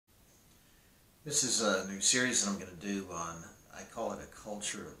This is a new series that I'm going to do on, I call it a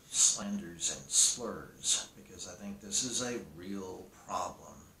culture of slanders and slurs, because I think this is a real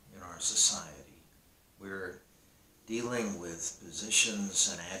problem in our society. We're dealing with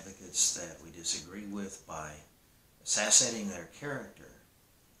positions and advocates that we disagree with by assassinating their character.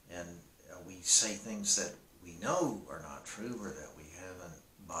 And we say things that we know are not true or that we haven't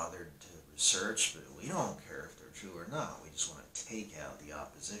bothered to research, but we don't care if they're true or not. We just want to take out the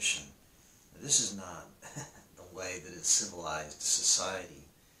opposition. This is not the way that a civilized society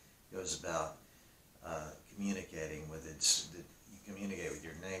goes about communicating with that you communicate with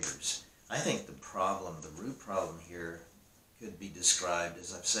your neighbors. I think the root problem here could be described,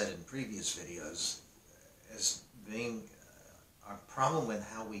 as I've said in previous videos, as being a problem with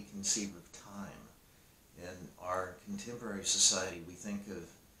how we conceive of time. In our contemporary society, we think of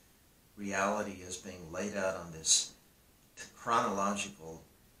reality as being laid out on this chronological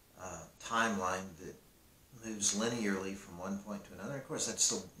timeline that moves linearly from one point to another. Of course, that's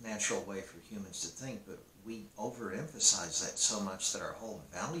the natural way for humans to think, but we overemphasize that so much that our whole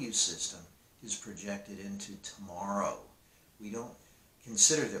value system is projected into tomorrow. We don't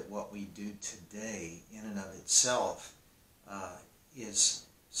consider that what we do today in and of itself is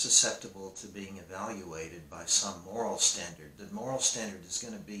susceptible to being evaluated by some moral standard. The moral standard is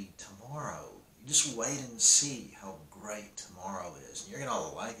going to be tomorrow. You just wait and see how great tomorrow is. And you're going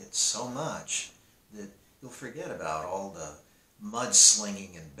to like it so much that you'll forget about all the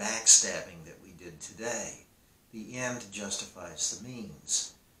mudslinging and backstabbing that we did today. The end justifies the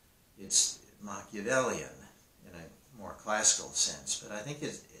means. It's Machiavellian in a more classical sense, but I think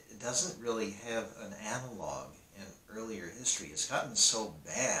it doesn't really have an analog in earlier history. It's gotten so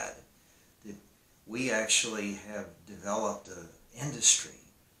bad that we actually have developed an industry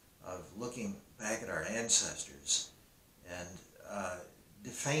of looking back at our ancestors and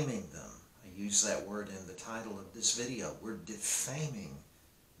defaming them. I use that word in the title of this video. We're defaming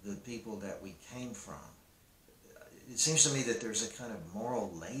the people that we came from. It seems to me that there's a kind of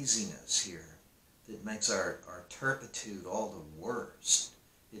moral laziness here that makes our turpitude all the worse.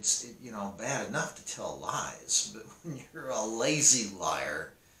 It's bad enough to tell lies, but when you're a lazy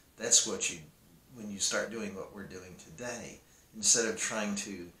liar, that's when you start doing what we're doing today. Instead of trying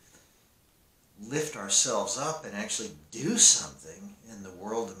to lift ourselves up and actually do something in the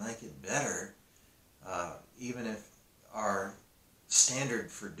world to make it better, even if our standard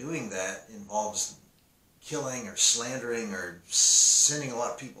for doing that involves killing or slandering or sending a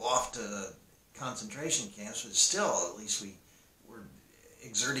lot of people off to concentration camps, but still, at least we're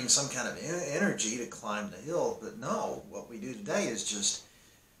exerting some kind of energy to climb the hill. But no, what we do today is just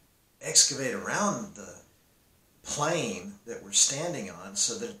excavate around the plane that we're standing on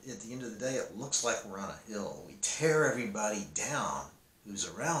so that at the end of the day it looks like we're on a hill. We tear everybody down who's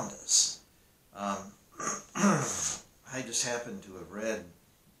around us. I just happened to have read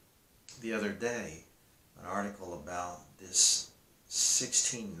the other day an article about this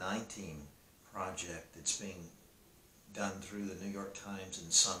 1619 project that's being done through the New York Times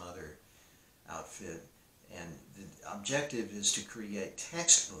and some other outfit, and the objective is to create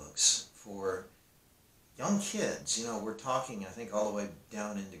textbooks for young kids. We're talking, I think, all the way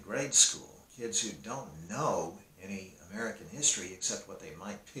down into grade school. Kids who don't know any American history except what they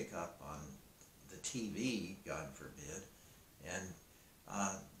might pick up on the TV, God forbid. And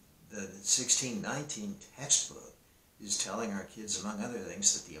the 1619 textbook is telling our kids, among other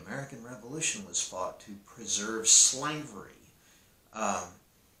things, that the American Revolution was fought to preserve slavery. The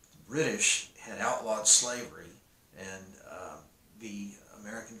British had outlawed slavery, and the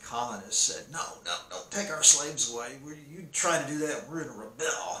American colonists said, no, don't take our slaves away. You try to do that, we're going to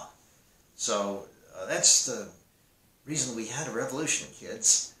rebel. So that's the reason we had a revolution,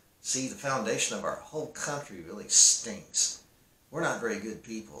 kids. See, the foundation of our whole country really stinks. We're not very good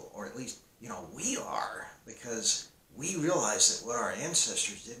people, or at least, we are, because we realize that what our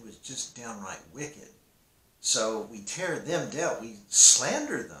ancestors did was just downright wicked. So we tear them down, we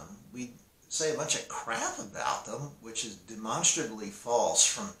slander them, we say a bunch of crap about them, which is demonstrably false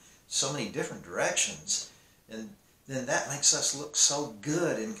from so many different directions, and then that makes us look so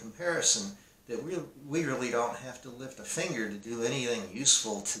good in comparison that we really don't have to lift a finger to do anything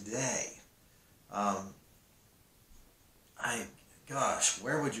useful today. Gosh,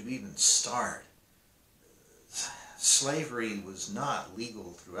 where would you even start? Slavery was not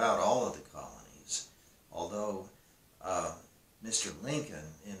legal throughout all of the colonies, although Mr. Lincoln,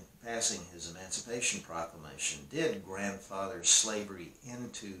 in passing his Emancipation Proclamation, did grandfather slavery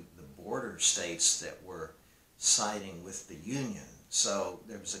into the border states that were siding with the Union. So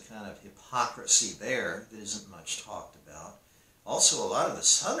there was a kind of hypocrisy there that isn't much talked about. Also, a lot of the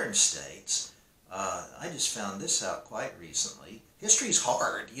southern states I just found this out quite recently. History's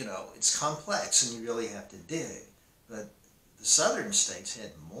hard, you know, it's complex and you really have to dig. But the southern states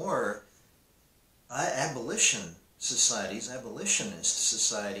had more abolitionist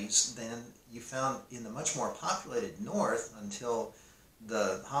societies than you found in the much more populated North until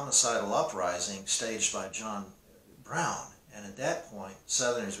the homicidal uprising staged by John Brown. And at that point,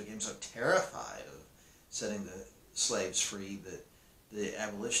 Southerners became so terrified of setting the slaves free that the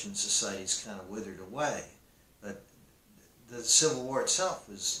abolition societies kind of withered away. But the Civil War itself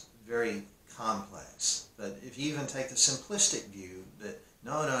was very complex. But if you even take the simplistic view that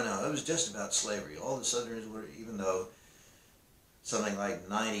no, it was just about slavery. All the Southerners were, even though something like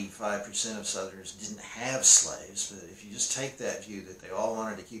 95% of Southerners didn't have slaves, but if you just take that view that they all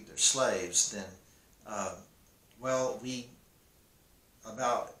wanted to keep their slaves, then, well,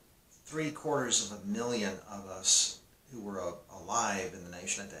 about 750,000 of us who were alive in the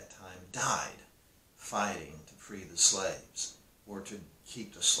nation at that time died fighting to free the slaves or to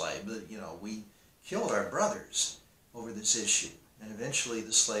keep the slave. But, you know, we killed our brothers over this issue, and eventually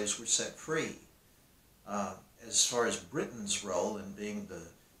the slaves were set free. As far as Britain's role in being the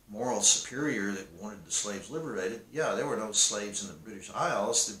moral superior that wanted the slaves liberated, yeah, there were no slaves in the British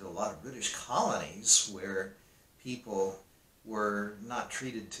Isles. There were a lot of British colonies where people were not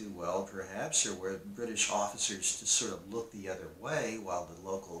treated too well, perhaps, or where British officers just sort of looked the other way while the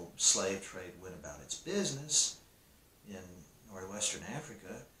local slave trade went about its business in northwestern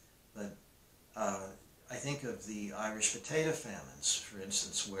Africa. But I think of the Irish potato famines, for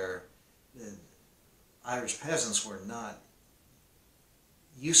instance, where the Irish peasants were not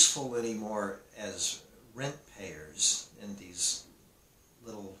useful anymore as rent payers in these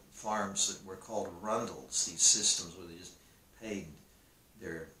little farms that were called rundles, these systems where they just paid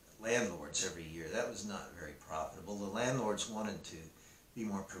their landlords every year. That was not very profitable. The landlords wanted to be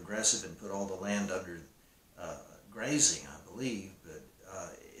more progressive and put all the land under grazing, I believe, but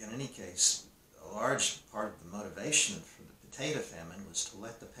in any case, a large part of the motivation for the potato famine was to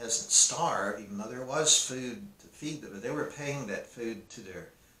let the peasants starve, even though there was food to feed them, but they were paying that food to their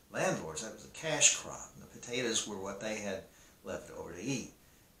landlords. That was a cash crop. And the potatoes were what they had left over to eat.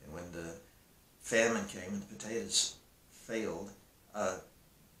 And when the famine came and the potatoes failed,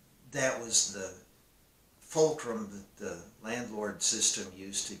 that was the fulcrum that the landlord system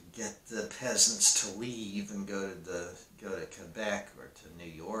used to get the peasants to leave and go to Quebec or to New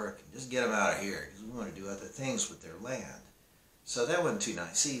York and just get them out of here because we want to do other things with their land. So that wasn't too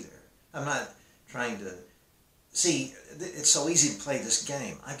nice either. I'm not trying to see. It's so easy to play this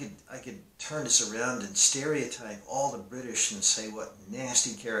game. I could turn this around and stereotype all the British and say what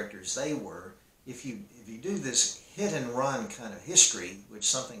nasty characters they were. If you do this hit and run kind of history, which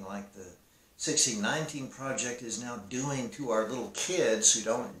something like the 1619 Project is now doing to our little kids who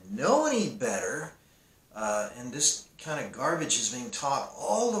don't know any better, and this kind of garbage is being taught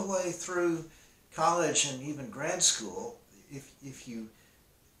all the way through college and even grad school. If you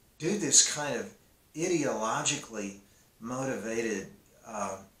do this kind of ideologically motivated,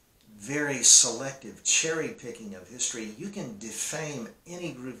 very selective cherry picking of history, you can defame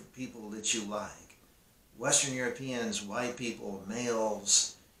any group of people that you like. Western Europeans, white people,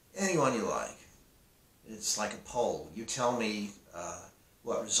 males, anyone you like. It's like a poll. You tell me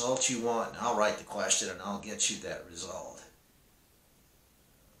what result you want, and I'll write the question and I'll get you that result.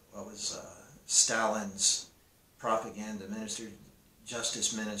 What was Stalin's propaganda minister,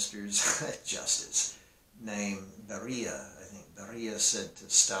 justice minister's name, Beria, I think. Beria said to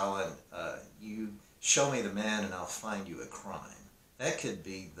Stalin, you show me the man and I'll find you a crime. That could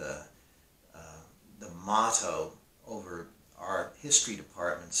be the motto over our history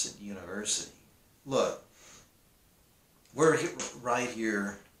departments at university. Look, we're right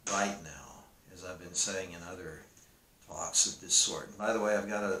here, right now, as I've been saying in other talks of this sort. And by the way, I've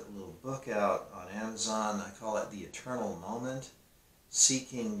got a little book out on Amazon. I call it The Eternal Moment,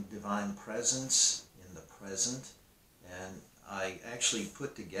 Seeking Divine Presence in the Present. And I actually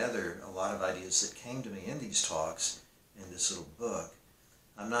put together a lot of ideas that came to me in these talks in this little book.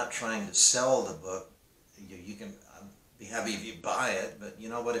 I'm not trying to sell the book. You can be happy if you buy it, but you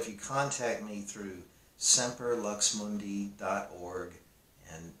know what? If you contact me through semperluxmundi.org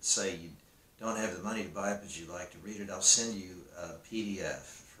and say you don't have the money to buy it but you'd like to read it, I'll send you a PDF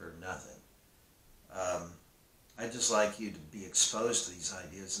for nothing. I'd just like you to be exposed to these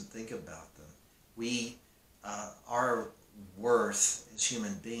ideas and think about them. Our worth as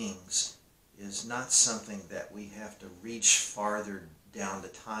human beings is not something that we have to reach farther down the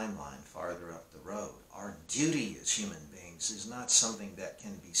timeline, farther up the road. Our duty as human beings is not something that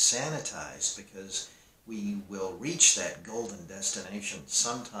can be sanitized because we will reach that golden destination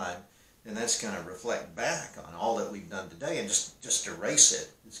sometime And that's going to reflect back on all that we've done today and just erase it.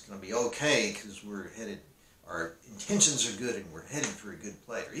 It's going to be okay because we're headed, our intentions are good and we're headed for a good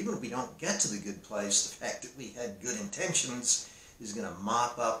place. Or even if we don't get to the good place, the fact that we had good intentions is going to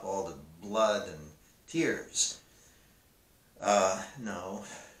mop up all the blood and tears. No,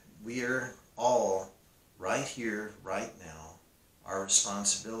 we're all right here, right now. Our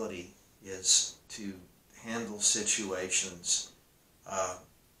responsibility is to handle situations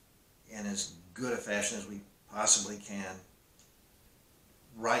in as good a fashion as we possibly can,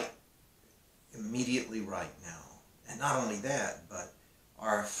 immediately right now. And not only that, but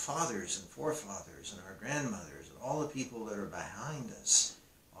our fathers and forefathers and our grandmothers and all the people that are behind us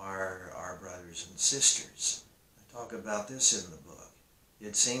are our brothers and sisters. I talk about this in the book.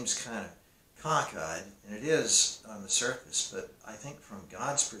 It seems kind of cockeyed, and it is on the surface, but I think from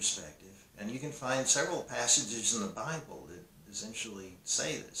God's perspective, and you can find several passages in the Bible that essentially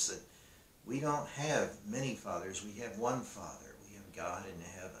say this, that we don't have many fathers, we have one Father. We have God in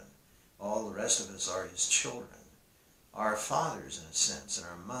heaven. All the rest of us are His children. Our fathers, in a sense, and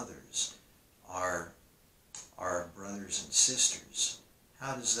our mothers are our brothers and sisters.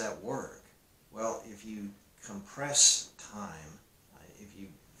 How does that work? Well, if you compress time, if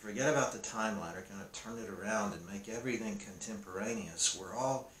you forget about the timeline or kind of turn it around and make everything contemporaneous, we're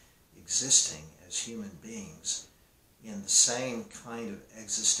all existing as human beings in the same kind of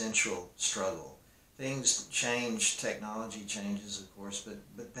existential struggle. Things change, technology changes, of course,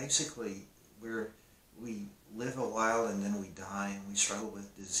 but basically we live a while and then we die, and we struggle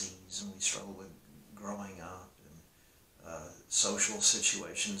with disease, and we struggle with growing up and social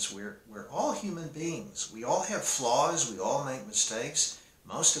situations. We're all human beings. We all have flaws. We all make mistakes.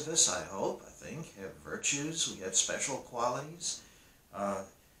 Most of us, I hope, I think, have virtues. We have special qualities.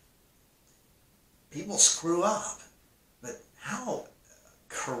 People screw up. But how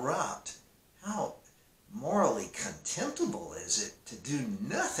corrupt, how morally contemptible is it to do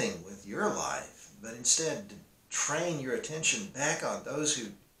nothing with your life, but instead to train your attention back on those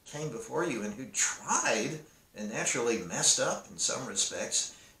who came before you and who tried and naturally messed up in some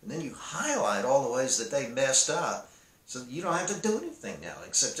respects, and then you highlight all the ways that they messed up so that you don't have to do anything now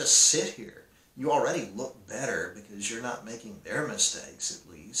except just sit here. You already look better because you're not making their mistakes, at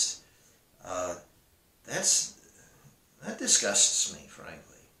least. That disgusts me,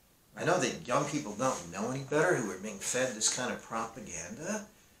 frankly. I know that young people don't know any better, who are being fed this kind of propaganda,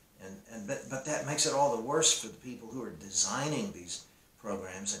 but that makes it all the worse for the people who are designing these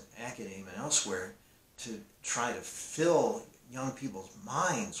programs in academia and elsewhere to try to fill young people's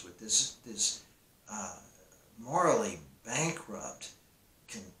minds with this morally bankrupt,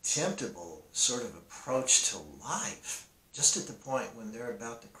 contemptible sort of approach to life, just at the point when they're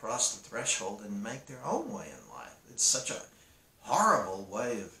about to cross the threshold and make their own way in life. It's such a horrible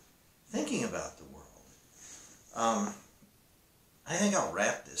way of thinking about the world. I think I'll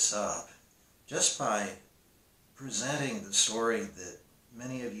wrap this up just by presenting the story that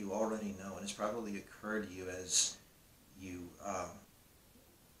many of you already know, and it's probably occurred to you as you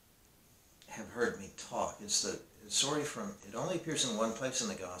have heard me talk. It's the story from, it only appears in one place in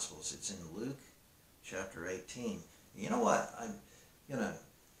the Gospels. It's in Luke chapter 18. You know what? I'm going to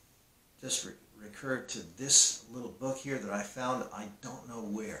just recur to this little book here that I found, I don't know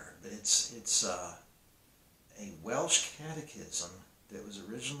where, but it's a Welsh catechism that was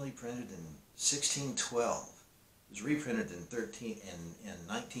originally printed in 1612. It was reprinted in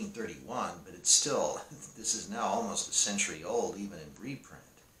 1931, but it's still, this is now almost a century old, even in reprint.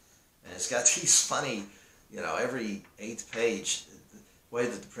 And it's got these funny, every 8th page, the way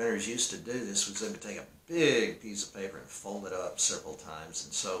that the printers used to do this was they would take a big piece of paper and fold it up several times.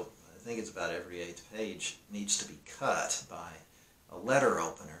 And so I think it's about every 8th page needs to be cut by a letter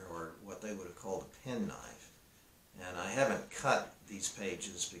opener, or what they would have called a penknife. And I haven't cut these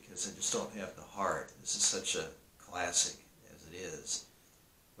pages because I just don't have the heart. This is such a classic as it is.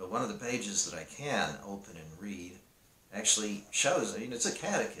 But one of the pages that I can open and read actually shows, it's a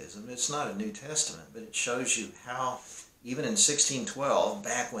catechism, it's not a New Testament, but it shows you how, even in 1612,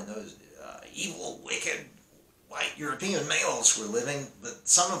 back when those evil, wicked, white European males were living, but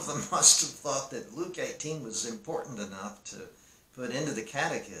some of them must have thought that Luke 18 was important enough to put into the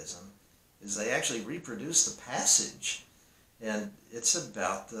catechism, is they actually reproduced the passage, and it's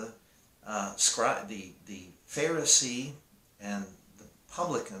about the Pharisee and the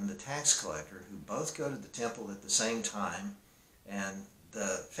publican, the tax collector, who both go to the temple at the same time, and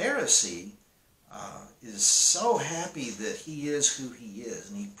the Pharisee is so happy that he is who he is,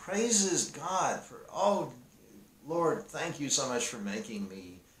 and he praises God for, oh, Lord, thank you so much for making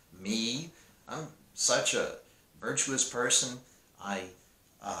me. I'm such a virtuous person. I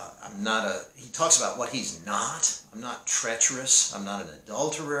he talks about what he's not. I'm not treacherous. I'm not an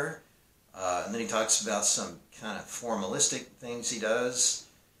adulterer. And then he talks about some kind of formalistic things he does.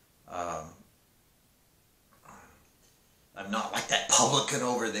 I'm not like that publican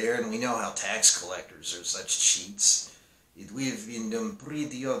over there, and we know how tax collectors are such cheats. We've in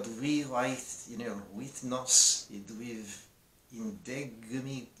predio dvilaith, with nos, we've in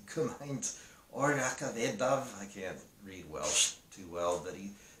degumi gemeint oraka vedav. I can't read Welsh too well, but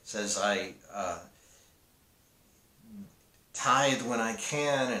he says I tithe when I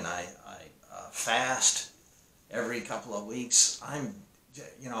can, and I fast every couple of weeks.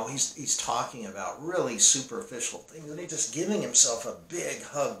 He's talking about really superficial things, and he's just giving himself a big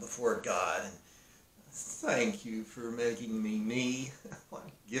hug before God. And thank you for making me me. What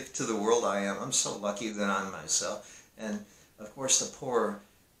a gift to the world I am. I'm so lucky that I'm myself. And of course, the poor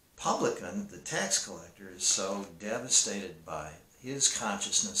publican, the tax collector, is so devastated by his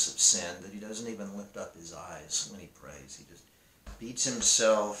consciousness of sin that he doesn't even lift up his eyes when he prays. He just beats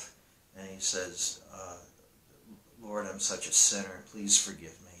himself, and he says, Lord, I'm such a sinner. Please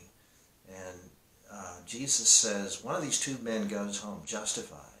forgive me. And Jesus says, one of these two men goes home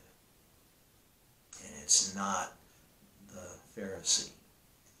justified. And it's not the Pharisee.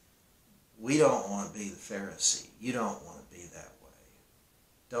 We don't want to be the Pharisee. You don't want to be that way.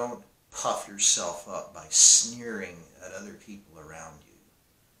 Don't puff yourself up by sneering at other people around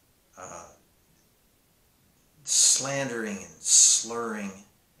you. Slandering and slurring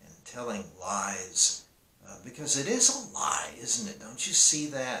and telling lies. Because it is a lie, isn't it? Don't you see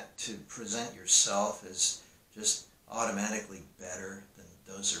that, to present yourself as just automatically better than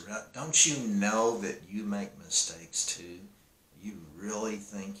those around? Don't you know that you make mistakes too? You really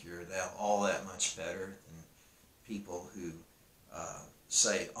think you're all that much better than people who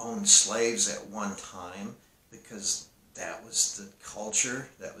say owned slaves at one time, because that was the culture,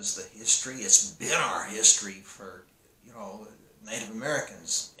 that was the history. It's been our history for, Native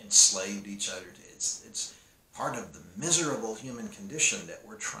Americans enslaved each other. It's part of the miserable human condition that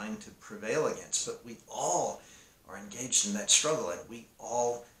we're trying to prevail against. But we all are engaged in that struggle, and we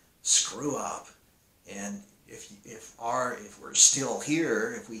all screw up. And if we're still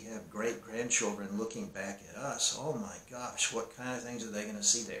here, if we have great-grandchildren looking back at us, oh my gosh, what kind of things are they going to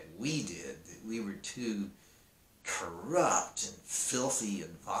see that we did, that we were too corrupt and filthy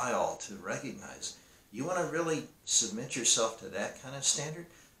and vile to recognize? You want to really submit yourself to that kind of standard?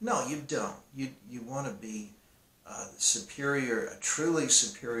 No, you don't. You want to be a truly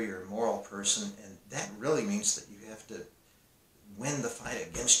superior moral person, and that really means that you have to win the fight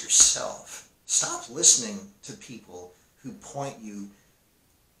against yourself. Stop listening to people who point you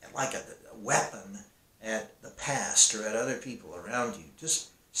like a weapon at the past or at other people around you.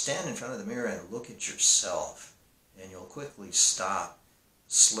 Just stand in front of the mirror and look at yourself, and you'll quickly stop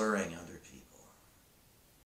slurring other people.